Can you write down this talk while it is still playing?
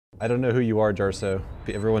I don't know who you are, Jarso.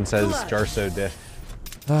 Everyone says Jarso diff.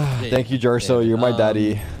 Thank you, Jarso. You're my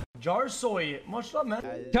daddy. Jarsoy, much love, man.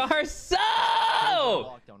 Jarso!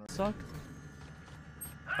 Suck.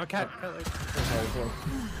 Oh, cat.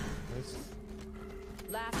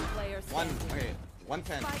 Last player standing. Okay,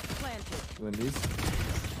 110. Spike planted. Win these.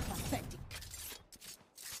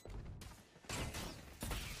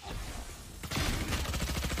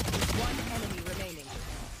 One enemy remaining.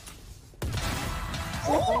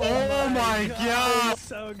 Oh my god!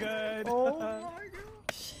 So good. Oh my god.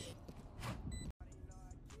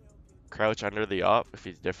 Crouch under the op if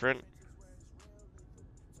he's different.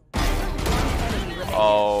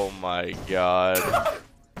 Oh my god.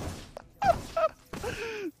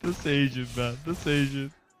 This Asian, man. This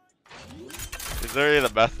Asian. He's literally the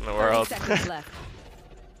best in the world. 30 seconds left.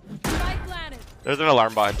 Spike planted. There's an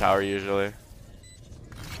alarm behind tower usually.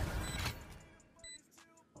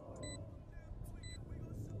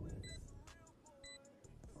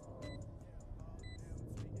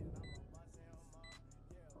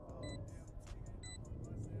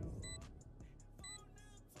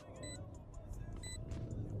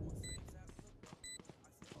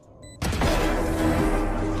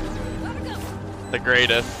 The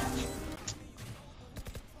greatest.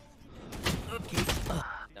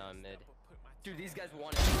 No, mid. Dude, these guys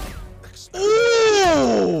want it.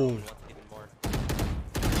 Ooh! Even more.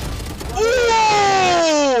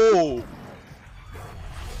 Ooh!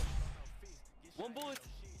 One bullet.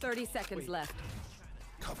 30 seconds left.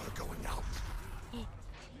 Cover going out.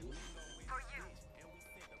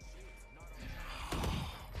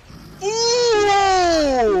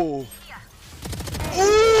 Ooh! Ooh!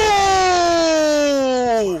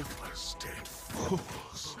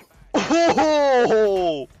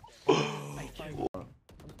 Oh!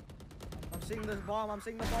 I'm seeing this bomb. I'm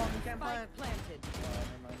seeing the bomb. You can't plant. Spike planted.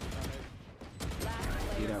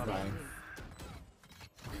 Last You Last don't player mind.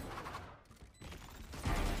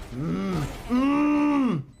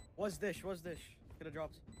 standing. What's this? What's this? Could have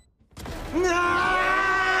dropped.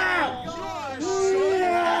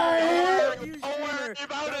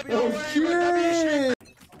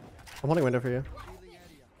 I'm holding window for you.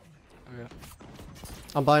 Okay.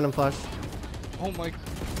 I'm blind, I'm flash. Oh my.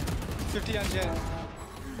 50 on Jet.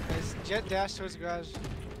 Guys, Jet dash towards garage.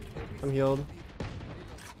 I'm healed.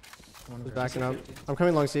 He's backing up. I'm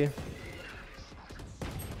coming long C.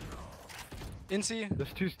 In C.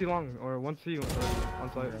 There's 2 C long, or 1 C or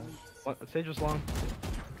on site. Sage was long.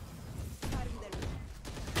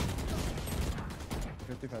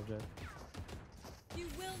 55 J. You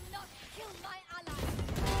will not kill my ally.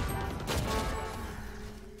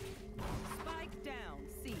 Spike down.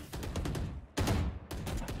 C.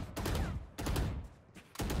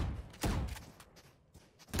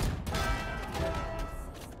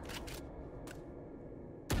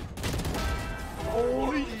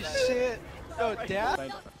 Holy shit. Yo, dad.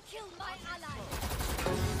 Not kill my ally.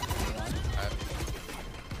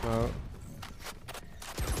 Oh.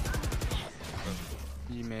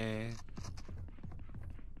 Man.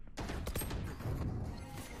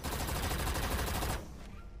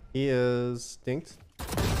 He is dinked.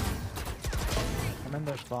 I'm in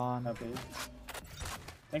their spawn. I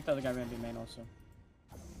think the other guy ran B main also.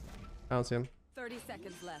 I don't see him. 30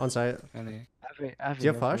 seconds left. On site. Any. Do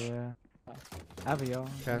you have flash? Avio.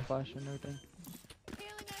 Okay. Flash and everything.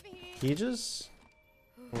 He just...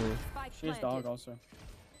 Spike She has planted. dog also.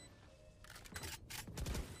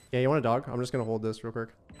 Yeah, you want a dog? I'm just gonna hold this real quick.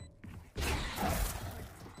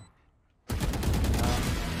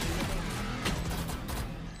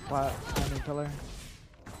 What? Any pillar?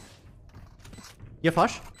 You have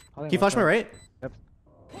flash? Can you flash my right? Yep.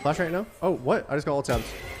 Flash right now? Oh, what? I just got ult tabs.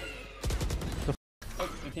 Oh,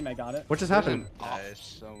 your teammate got it. What just happened?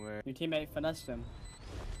 Somewhere. Your teammate finessed him.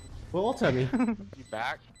 What ult tabbed me? You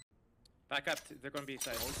back? Back up. They're going to be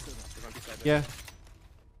side. They're going to be side. Yeah.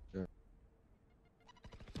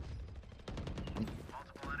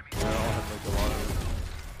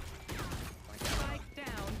 Spike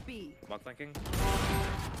down. B. Block flanking.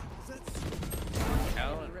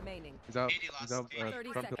 Enemy remaining. He's out.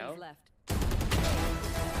 30 seconds left.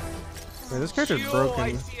 Man, this character's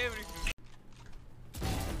broken.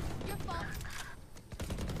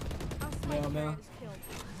 No, no.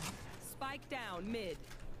 Spike down. Mid.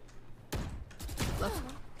 Left.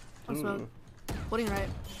 I'm smoke. Putting right.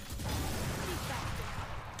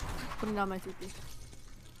 Putting down my TP.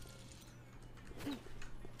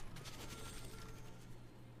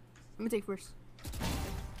 Let me take first.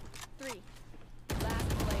 3. Last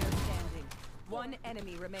player standing. One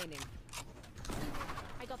enemy remaining.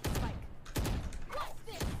 I got the spike. What's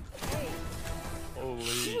this? Hey.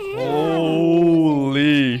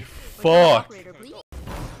 Holy fuck? Operator, please.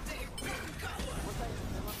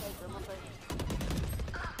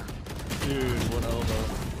 Dude, one elbow.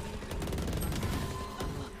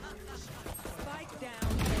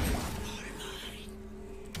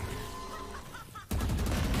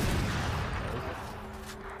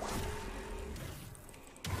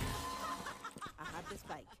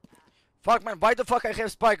 Fuck man, why the fuck I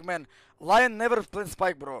have spike man? Lion never played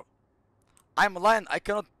spike bro. I'm a lion, I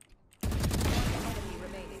cannot.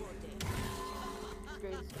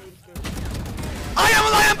 I am a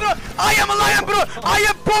lion bro! I am a lion bro! I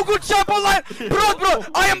am Bogu Chapo lion! Bro!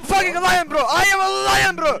 I am fucking a lion bro! I am a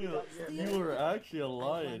lion bro! You were actually a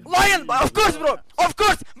lion. Lion! Of course bro! Of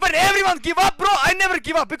course! When everyone give up bro, I never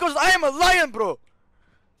give up because I am a lion bro!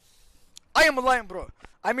 I am a lion bro!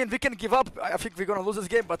 I mean we can give up, I think we're gonna lose this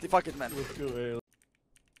game, but fuck it man. Let's go,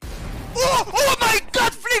 Oh my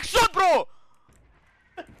god, flick shot bro!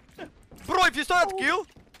 Bro, if you saw that kill,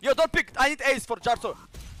 yo don't pick, I need ace for Jarso.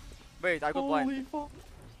 Wait, I got blind. Wait,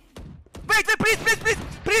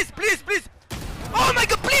 please! Oh my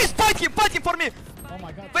god, please fight him for me! Oh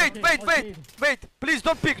my god. Wait, please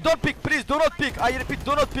don't pick, please do not pick. I repeat,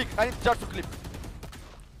 do not pick. I need Jarso clip.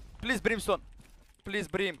 Please, Brimstone. Please,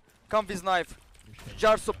 Brim. Come with knife.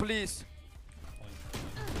 Jarso, please.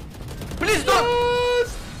 Please don't!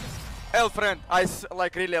 L friend,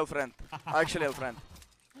 like really L friend. Actually L friend.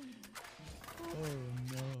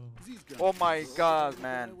 Oh my god,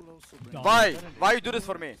 man. Why you do this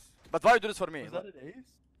for me? But why you do this for me? Was that an ace?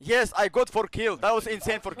 Yes, I got 4 kills. That was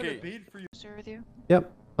insane for kill.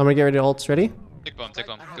 Yep. I'm gonna get ready to ult. Ready? Take bomb.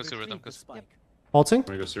 Go super rhythm. Ulting.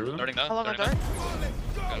 Wanna go super rhythm? Starting now.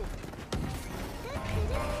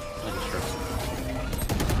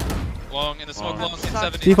 Long in the smoke, long in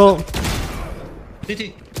 70. Default.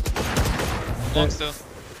 CT. Long still.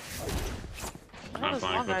 I'm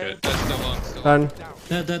fine, okay. That's still long, Done.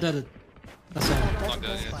 Dead. That's all. Long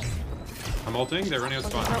dead, yeah. I'm ulting, they're running out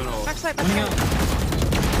spawn. I'm gonna ult. Backside.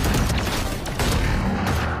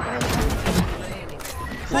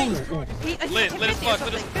 Lit as fuck,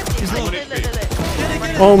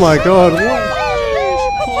 Oh my god.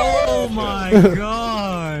 Oh my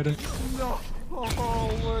god.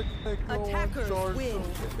 Attackers win.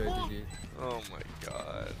 Oh my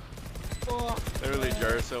god. Literally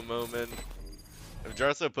Jarso moment. If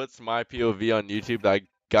Jarso puts my POV on YouTube, that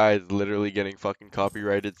guy is literally getting fucking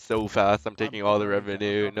copyrighted so fast. I'm taking all the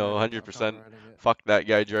revenue. No, 100%. Fuck that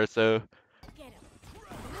guy, Jarso.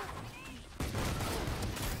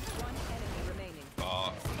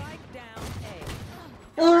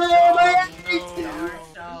 Oh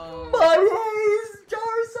my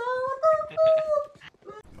Jarso!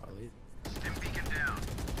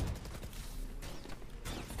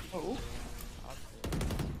 Oh.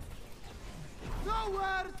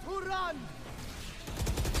 Nowhere to run.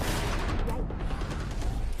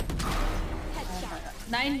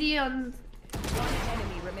 90 on. One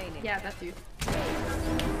enemy remaining. Yeah, that's you.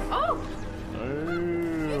 Oh!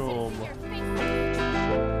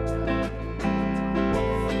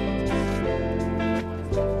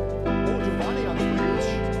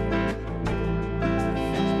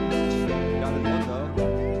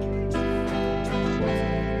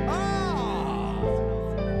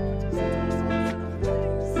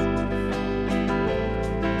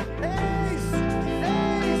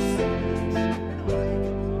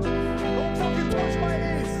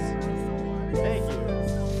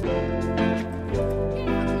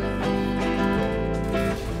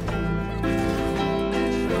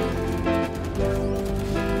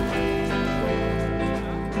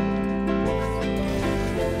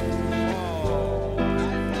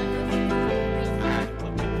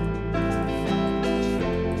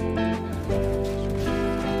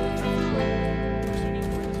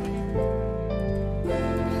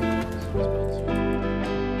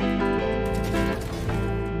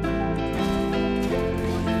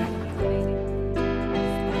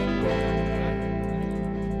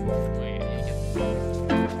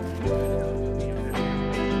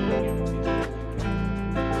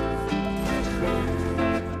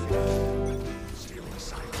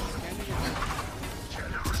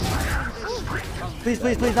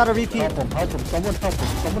 Please, not a repeat. Help him. Someone help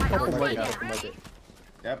him.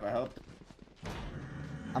 Yep, I helped.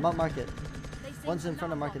 I'm up market. One's in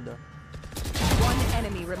front of market though. One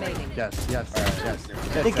enemy remaining. Yes.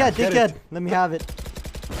 Think head. Let me have it.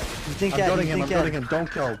 You think head. I'm building him. Don't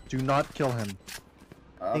kill. Do not kill him.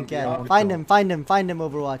 Think head. Find him,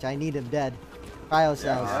 Overwatch. I need him dead. Cryo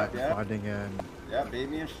cells. Yeah. Finding him. Yeah,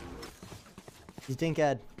 baby. You think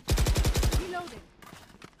head. Reloading.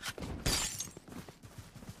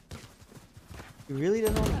 You really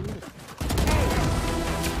don't know what to do.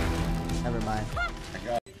 mind.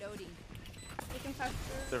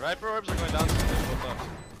 The Viper orbs are going down.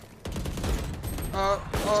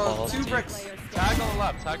 Two bricks. Tag on the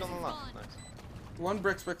left. Tag on the left. Nice. One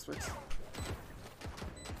bricks. Bricks.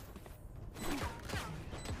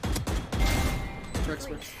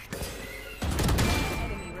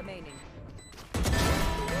 Enemy remaining.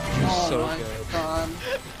 Oh So my good. god.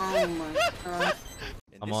 Oh my god.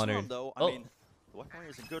 I'm honored. Though, I mean, the weapon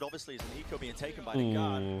isn't good. Obviously, it's an eco being taken by the Ooh.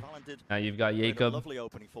 guard. Valorant did Now you've got a Jacob. lovely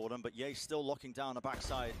opening for them, but Ye's still locking down the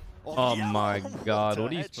backside. Oh yeah, my god,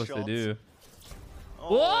 what are you supposed to do?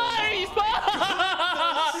 What are you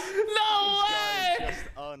No way!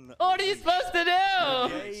 What are you supposed to do?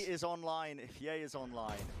 If Ye is online,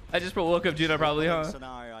 I just woke up Juno probably, huh?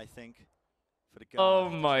 Scenario, I think, for the Oh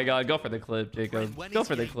my god, go for the clip, Jacob. Go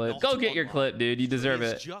for the clip. Go get your clip, dude. You deserve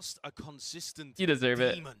it. Just a consistent You deserve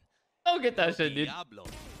it. Go get that shit, dude.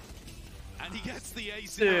 And he gets the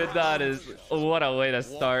ace. Dude, that is what a way to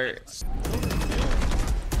start. Spike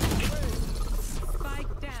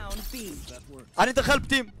down B. I need the help,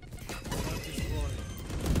 team.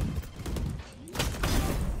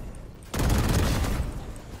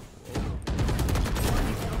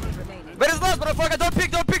 Where is last, motherfucker? Don't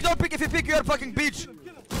pick. If you pick, you're fucking bitch.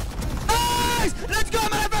 Nice! Let's go,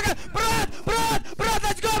 motherfucker! Brad,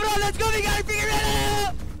 let's go, bro! Let's go, we gotta figure it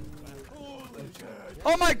out!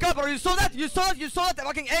 Oh my god, bro, you saw that? You saw that?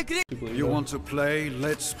 Fucking Enquiry. You want to play?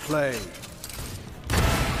 Let's play.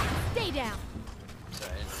 Stay down.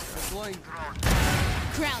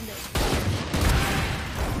 Grounded.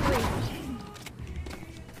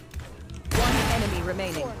 One enemy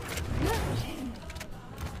remaining.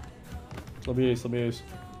 Let me ace.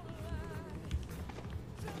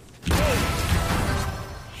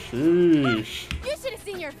 Sheesh. You should have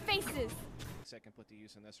seen your faces. Second put to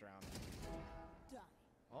use in this round.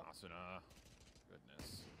 Asuna.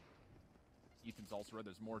 Goodness. Ethan's also read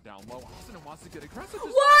there's more down low. Asuna wants to get aggressive.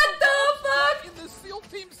 What the fuck? In the SEAL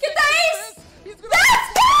team. Get the ace! That's good!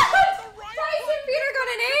 Tyson Peter got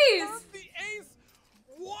an ace! The ace.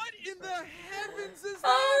 What in the heavens is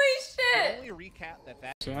Holy shit! Only recap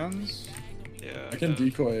that. Sands? Yeah. I can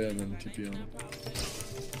decoy in and TP on.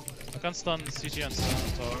 I can stun CG and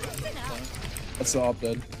stun. That's the op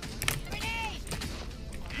dead.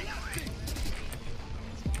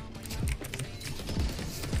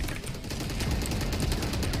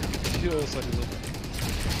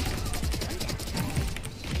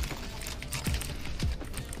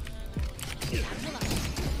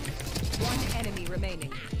 One enemy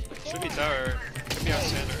remaining. Should be tower. Could be on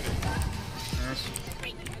standard.